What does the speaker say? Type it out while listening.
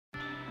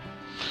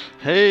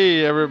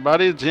Hey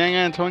everybody, it's Yang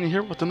Antonio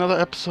here with another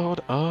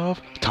episode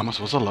of Thomas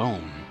Was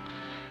Alone.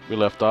 We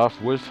left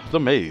off with the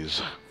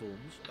maze.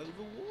 Platforms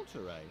over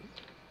water, eh?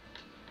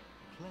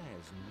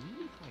 Claire's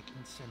newly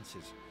heightened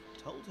senses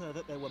told her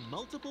that there were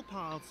multiple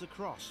paths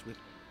across with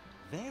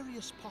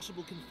various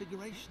possible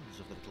configurations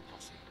of the little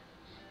posse.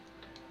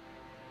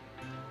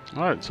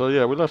 Alright, so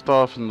yeah, we left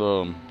off in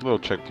the little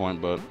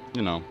checkpoint, but,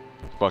 you know,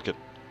 fuck it.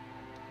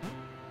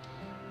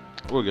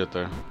 We'll get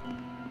there.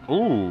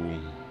 Ooh.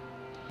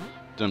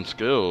 Them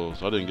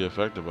skills. I didn't get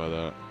affected by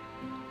that.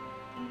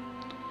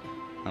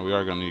 Now we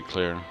are gonna need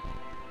Claire.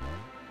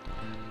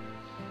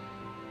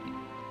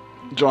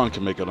 John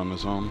can make it on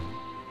his own.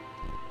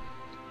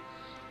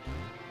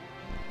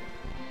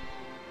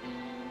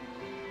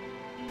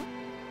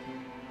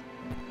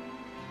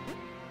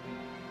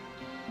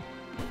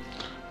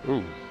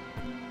 Ooh.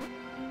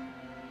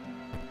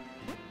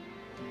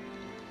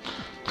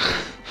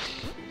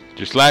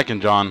 You're slacking,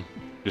 John.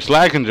 You're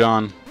slacking,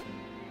 John.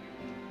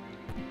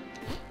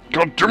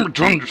 God damn it,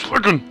 John, you're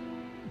slacking!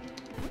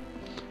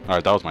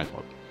 Alright, that was my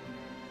fault.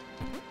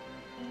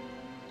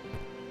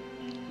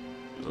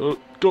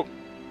 Go!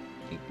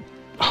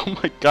 Oh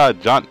my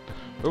god, John!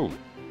 Ooh.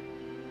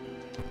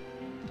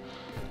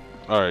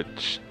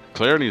 Alright,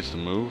 Claire needs to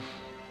move.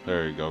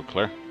 There you go,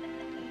 Claire.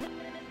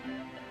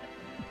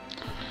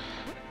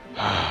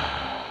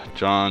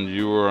 John,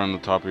 you were on the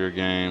top of your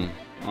game.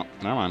 Oh,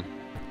 never mind.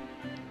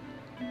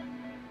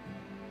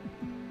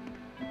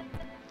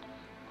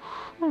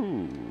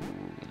 Whew.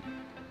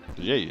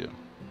 Yeah.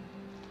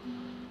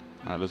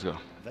 Alright, let's go.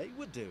 They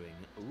were doing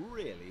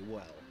really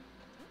well.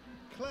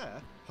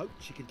 Claire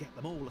hoped she could get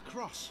them all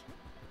across.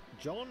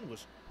 John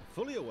was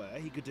fully aware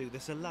he could do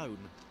this alone.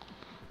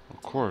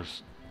 Of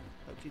course.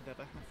 Hoped he'd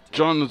never have to.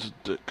 John is a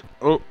dick.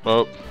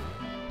 Oh.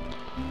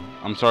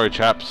 I'm sorry,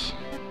 chaps.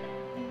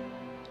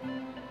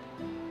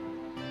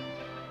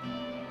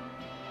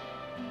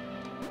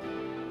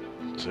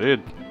 Say it,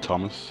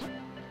 Thomas.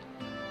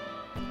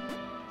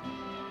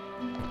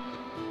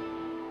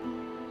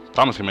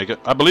 Thomas can make it.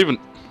 I believe in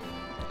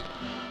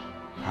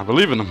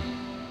him.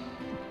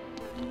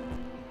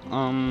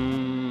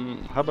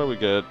 How about we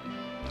get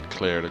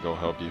Claire to go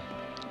help you?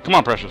 Come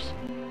on, Precious.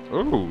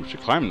 Ooh, she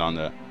climbed on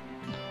that.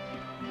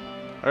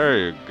 There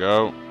you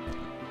go.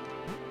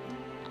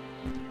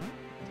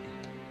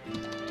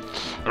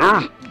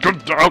 Oh,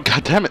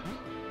 God damn it.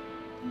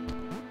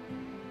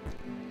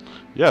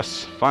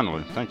 Yes,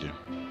 finally. Thank you.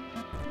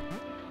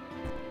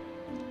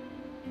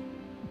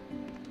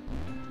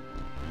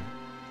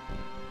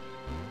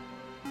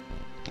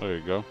 There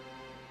you go.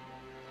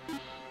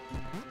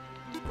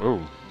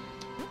 Oh.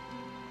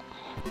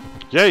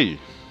 Yay!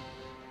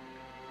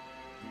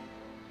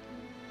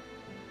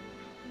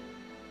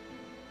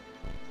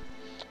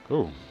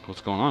 Oh,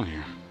 what's going on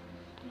here?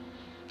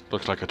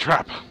 Looks like a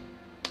trap.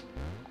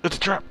 It's a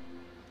trap!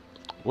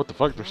 What the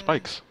fuck? There's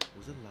spikes.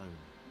 Was alone.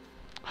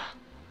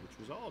 Which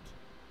was odd.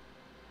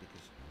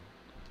 Because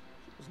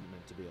she wasn't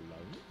meant to be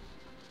alone.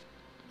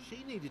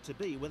 She needed to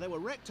be where there were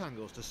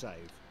rectangles to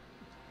save.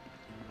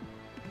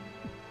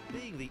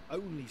 Being the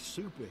only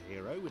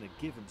superhero in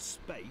a given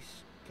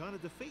space kind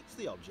of defeats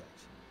the object.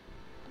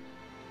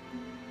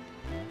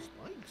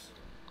 Spikes?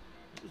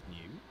 It was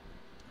new.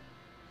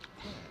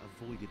 Claire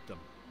avoided them.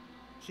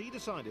 She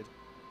decided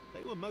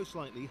they were most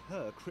likely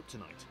her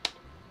kryptonite,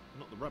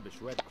 not the rubbish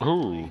red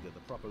kryptonite or the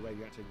proper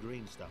radioactive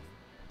green stuff.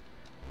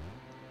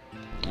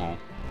 Oh.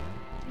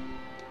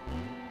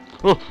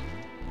 Oh!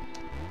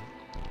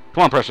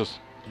 Come on, Precious.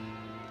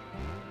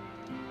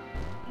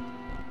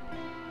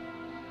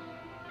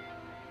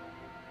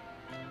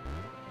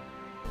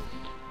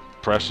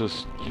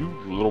 Precious, you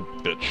little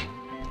bitch.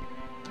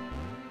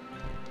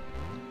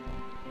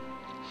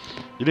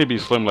 You need to be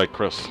slim like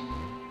Chris.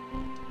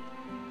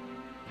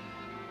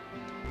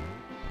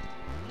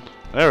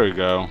 There we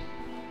go.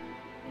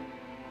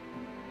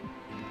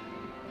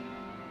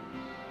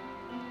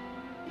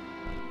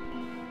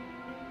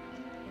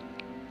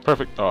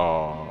 Perfect.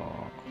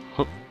 Oh,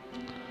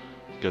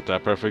 get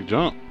that perfect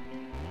jump.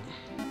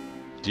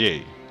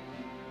 Yay.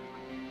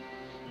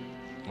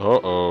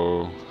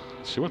 Uh-oh.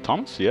 She with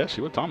Thomas? Yeah, she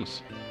with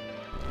Thomas.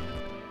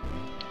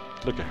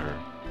 Look at her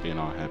being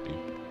all happy.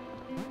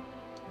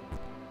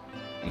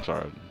 I'm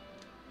sorry.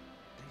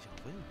 Deja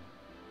vu.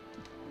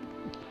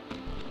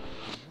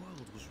 The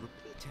world was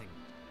repeating.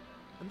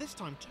 And this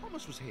time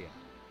Thomas was here.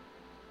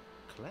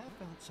 Claire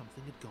felt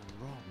something had gone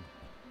wrong.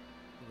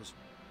 There was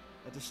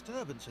a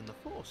disturbance in the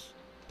force.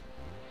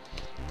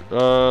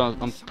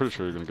 I'm pretty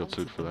sure you're gonna get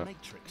sued for that.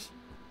 Matrix.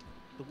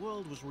 The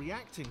world was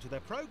reacting to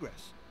their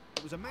progress.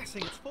 It was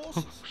amassing its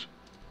forces.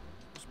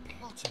 It was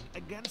plotting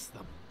against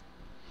them.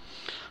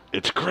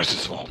 It's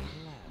Chris's fault.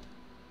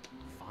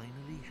 Claire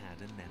finally had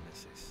a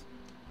nemesis.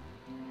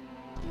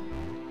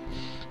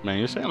 Man,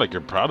 you're saying like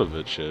you're proud of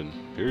it, shit.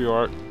 Here you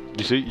are.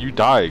 You see, you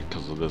died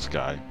because of this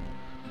guy.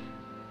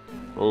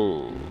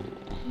 Oh,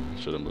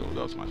 should have moved.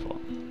 That was my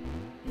fault.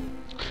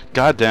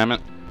 God damn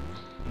it.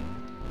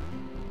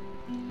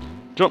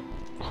 Jump.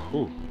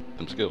 Ooh,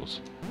 them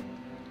skills.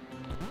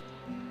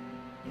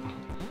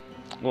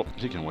 Well,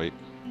 he can wait.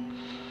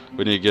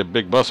 We need to get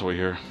Big Bus over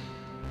here.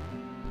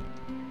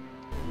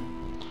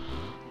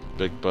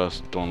 Big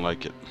Bus don't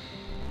like it.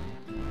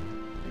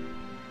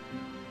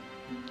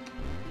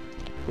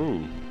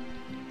 Ooh.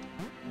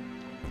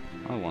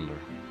 I wonder.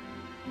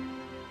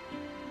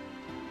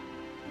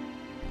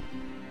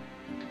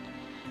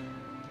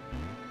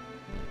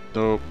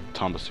 Nope.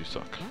 Thomas, you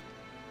suck.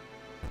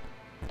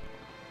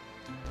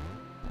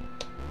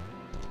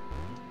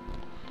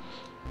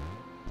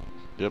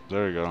 Yep,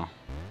 there we go.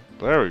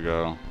 There we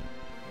go.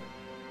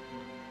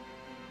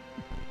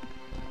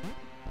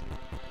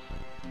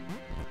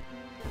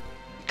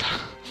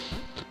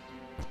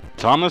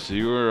 Thomas,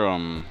 you were,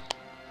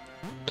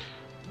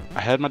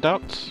 I had my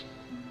doubts.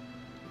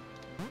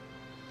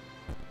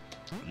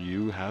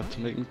 You had to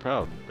make me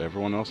proud.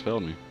 Everyone else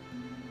failed me.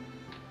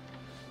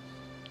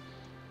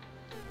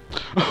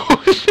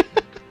 Oh, shit!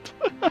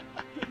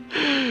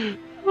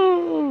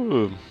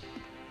 Oh.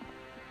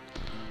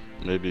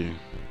 Maybe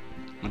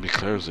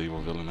Claire's the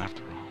evil villain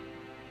after all.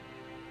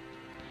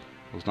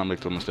 Let's not make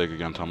the mistake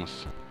again,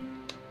 Thomas.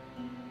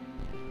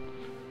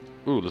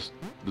 Ooh, let's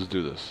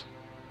do this.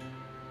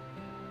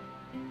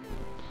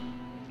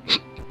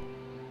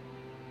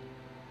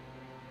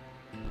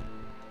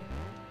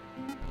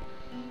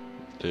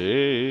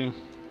 Hey.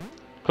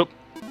 Hoop.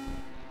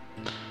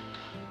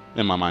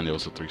 In my mind it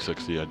was a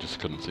 360, I just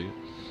couldn't see it.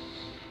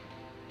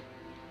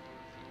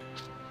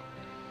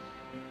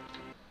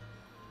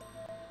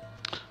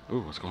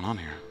 Ooh, what's going on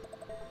here?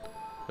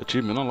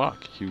 Achievement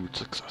unlocked. Huge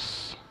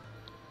success.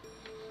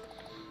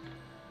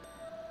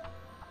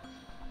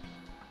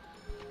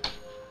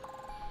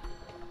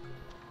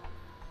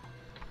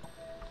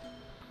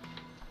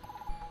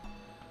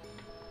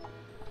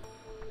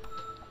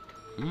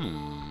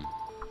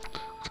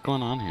 What's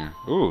going on here?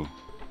 Ooh.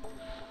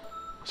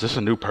 Is this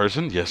a new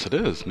person? Yes, it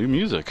is. New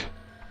music.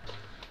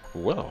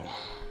 Well.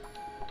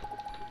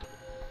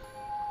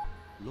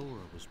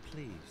 Laura was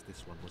pleased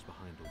this one was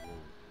behind a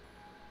wall.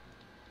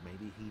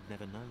 Maybe he'd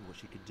never know what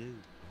she could do.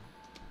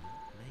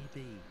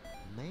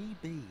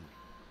 Maybe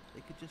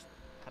they could just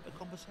have a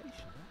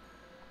conversation.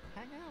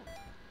 Hang out.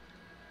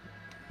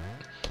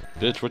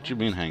 Bitch, what you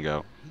mean hang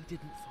out? He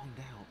didn't find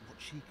out what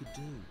she could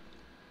do.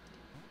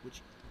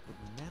 Which would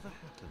never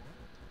happen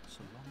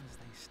so long as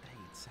they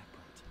stayed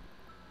separate.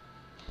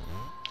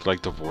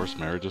 Like divorced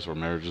marriages or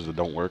marriages that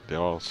don't work, they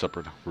all have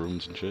separate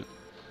rooms and shit.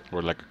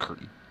 Or like a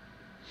curtain.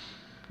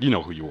 You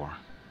know who you are.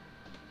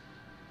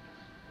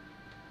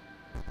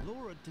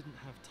 Laura didn't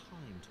have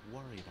time to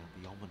worry about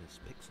the ominous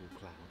pixel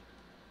cloud.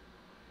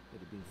 It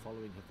had been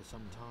following her for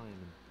some time,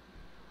 and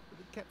it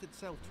had kept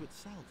itself to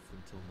itself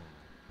until now.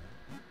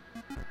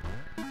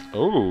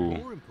 Oh.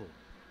 More important,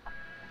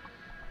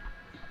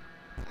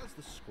 as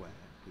the square,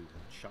 who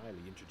had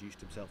shyly introduced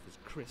himself as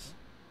Chris,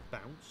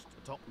 bounced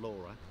atop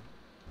Laura,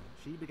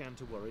 she began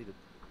to worry that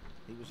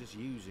he was just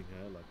using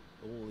her like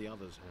all the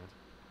others had.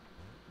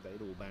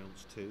 They'd all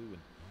bounced too,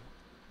 and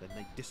then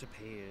they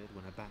disappeared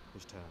when her back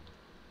was turned.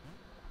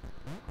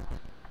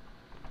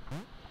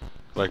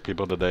 Like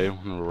people today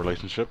in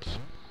relationships.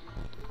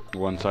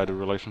 One-sided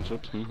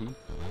relationships. Oh,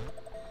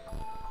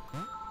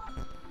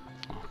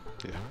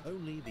 yeah.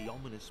 Only the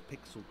ominous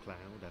pixel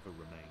cloud ever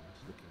remained,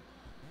 looking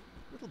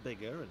a little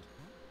bigger and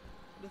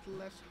a little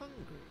less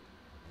hungry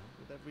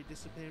with every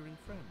disappearing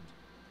friend.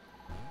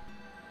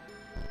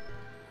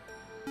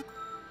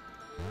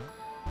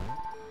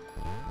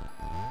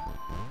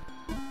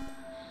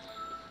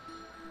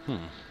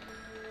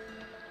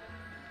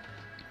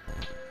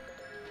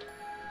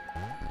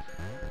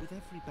 With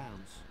every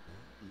bounce,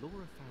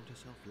 Laura found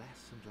herself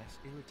less and less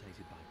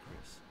irritated by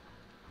Chris.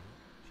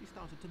 She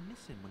started to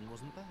miss him when he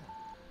wasn't there,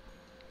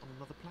 on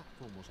another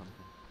platform or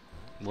something.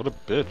 What a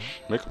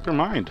bitch. Make up your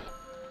mind.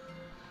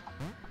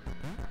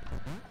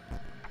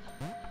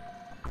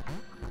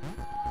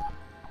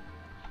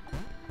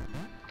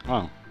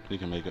 Oh, he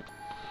can make it.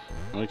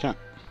 No, he can't.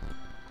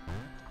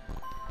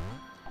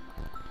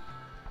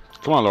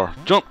 Come on, Laura.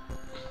 Jump!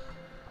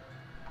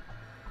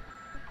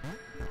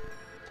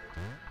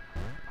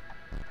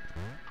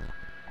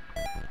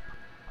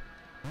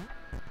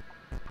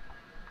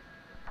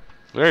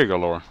 There you go,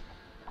 Laura.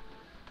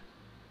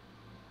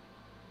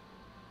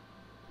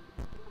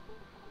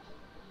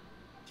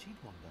 She'd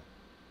wonder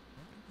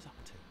what he was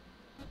up to.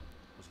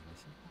 Was he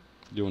missing her?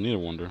 You don't need to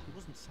wonder. He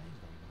wasn't saying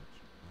very much.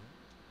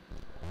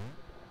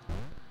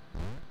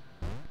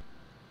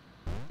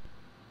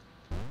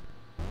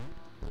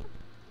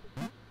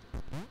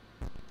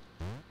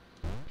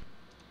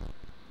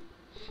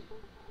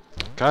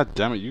 God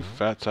damn it, you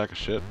fat sack of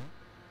shit.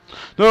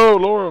 No,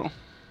 Laura!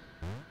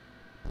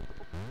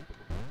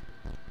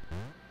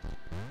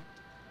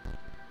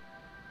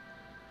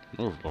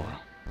 Move, Laura.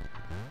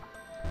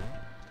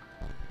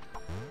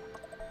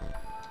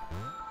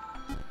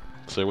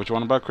 Say what you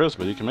want about Chris,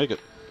 but he can make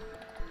it.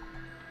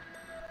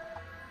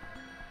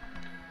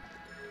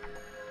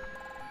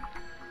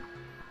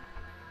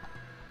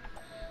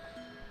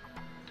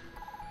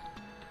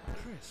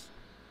 Chris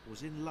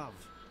was in love.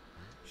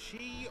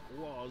 She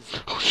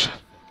was Oh, shit.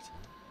 perfect.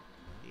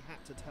 He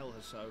had to tell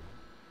her so.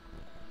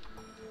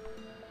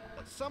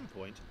 At some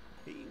point,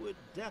 he would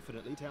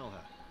definitely tell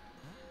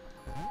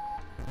her.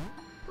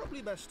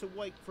 Probably best to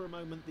wait for a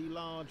moment the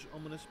large,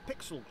 ominous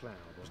pixel cloud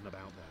wasn't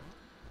about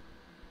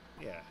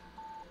there. Yeah,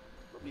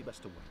 probably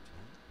best to wait.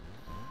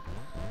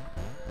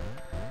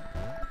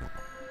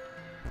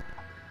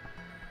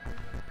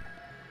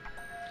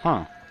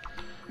 Huh.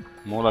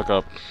 More like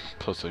a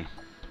pussy.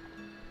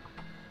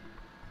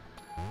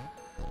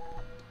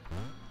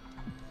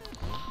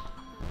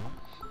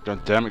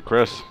 God damn it,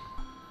 Chris.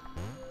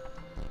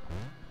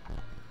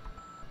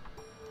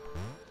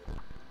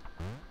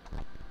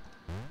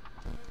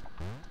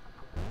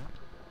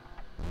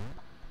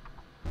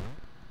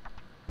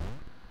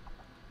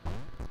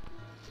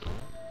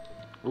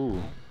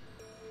 Ooh.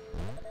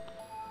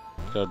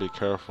 Gotta be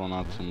careful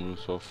not to move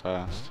so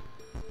fast.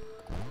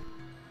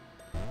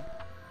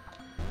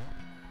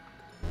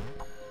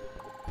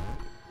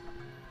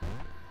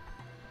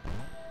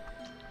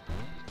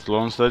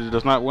 Slow and steady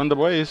does not win the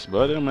race,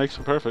 but it makes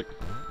it perfect.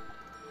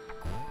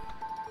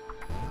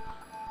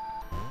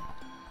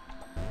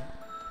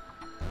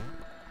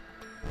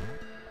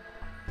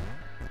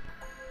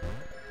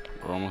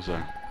 We're almost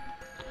there.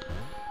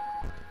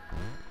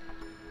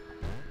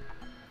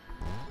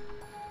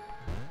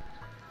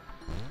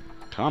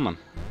 Come on.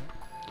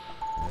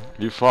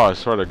 You fall, I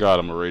swear to God,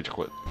 I'm a rage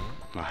quit.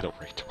 No, I don't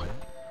rage quit.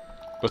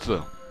 But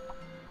still.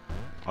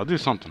 I'll do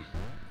something.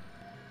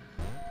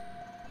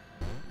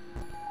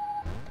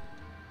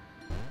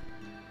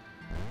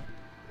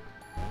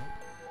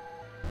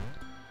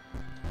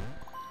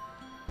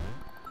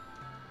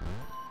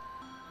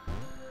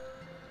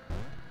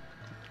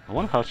 I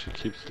wonder how she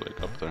keeps,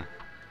 like, up there.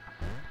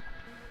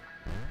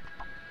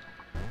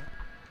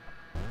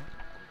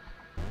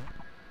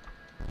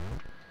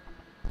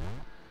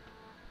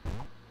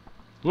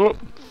 Oh,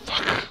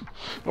 fuck.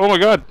 Oh my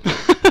God.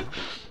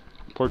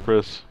 Poor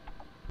Chris.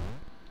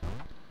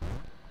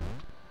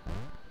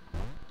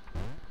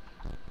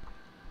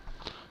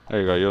 There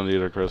you go, you don't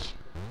need her, Chris.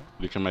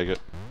 You can make it.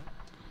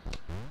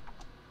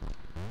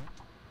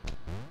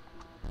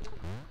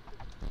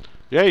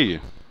 Yay!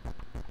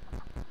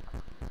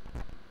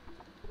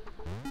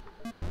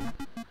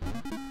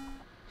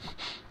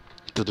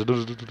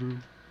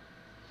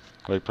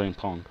 Like playing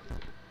Pong.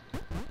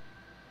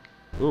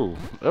 Ooh,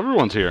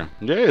 everyone's here.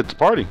 Yeah, it's a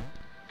party.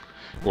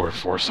 Or a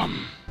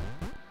foursome.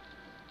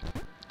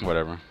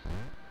 Whatever.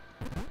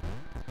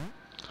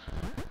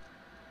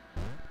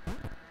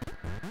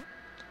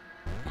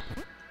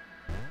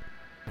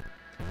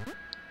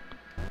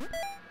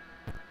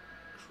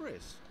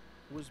 Chris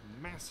was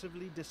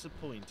massively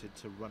disappointed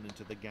to run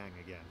into the gang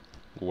again.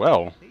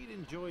 Well. He'd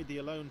enjoyed the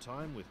alone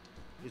time with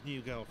his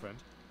new girlfriend.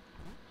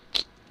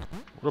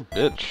 What a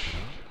bitch.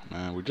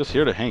 Man, we're just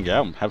here to hang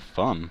out and have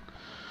fun.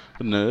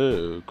 But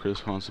no,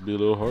 Chris wants to be a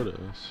little hard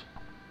ass.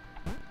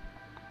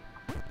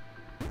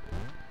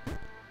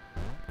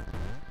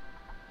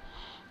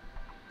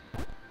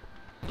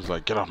 He's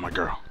like, get off my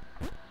girl.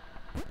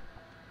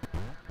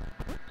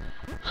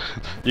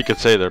 You could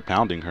say they're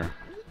pounding her.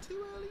 Is it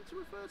too early to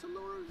refer to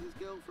Laura as his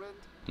girlfriend?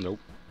 Nope.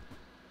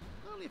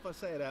 Only if I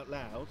say it out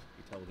loud,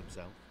 he told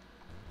himself.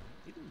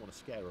 He didn't want to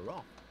scare her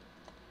off.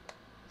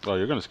 Oh,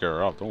 you're gonna scare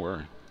her off, don't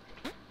worry.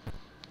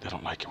 They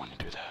don't like it when you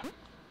do that.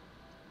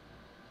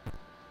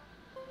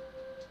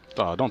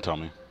 Oh, don't tell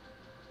me.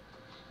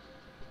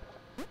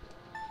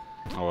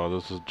 Oh, well,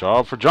 this is a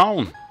job for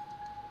Joan.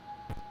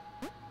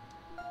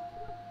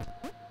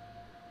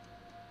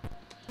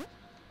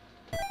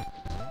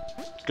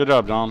 Good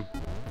job, John.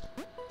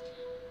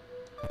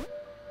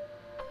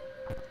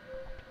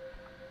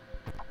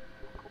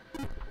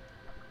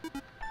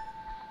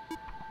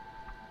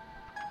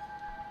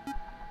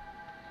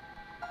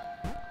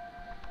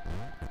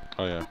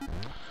 Oh, yeah.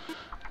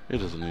 He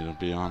doesn't need to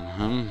be on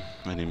him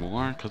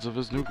anymore because of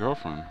his new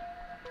girlfriend.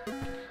 The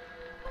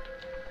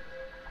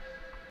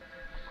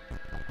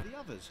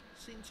others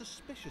seemed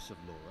suspicious of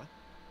Laura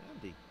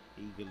and the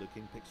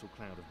eager-looking pixel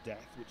cloud of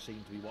death which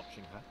seemed to be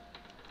watching her.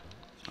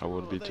 I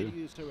would be too. They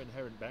used her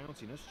inherent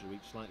bounciness to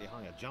reach slightly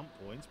higher jump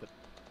points, but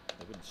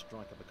they wouldn't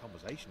strike up a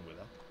conversation with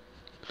her.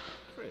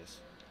 Chris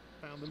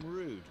found them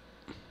rude.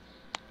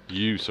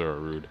 You, sir, are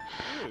rude.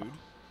 Rude?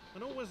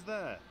 And always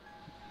there.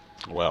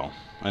 Well,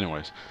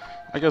 anyways,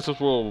 I guess this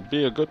will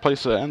be a good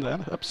place to end the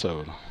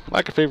episode.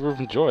 Like and favorite if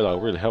you enjoyed, that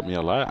will really help me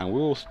a lot, and we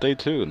will stay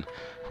tuned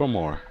for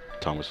more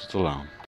Thomas Was Alone.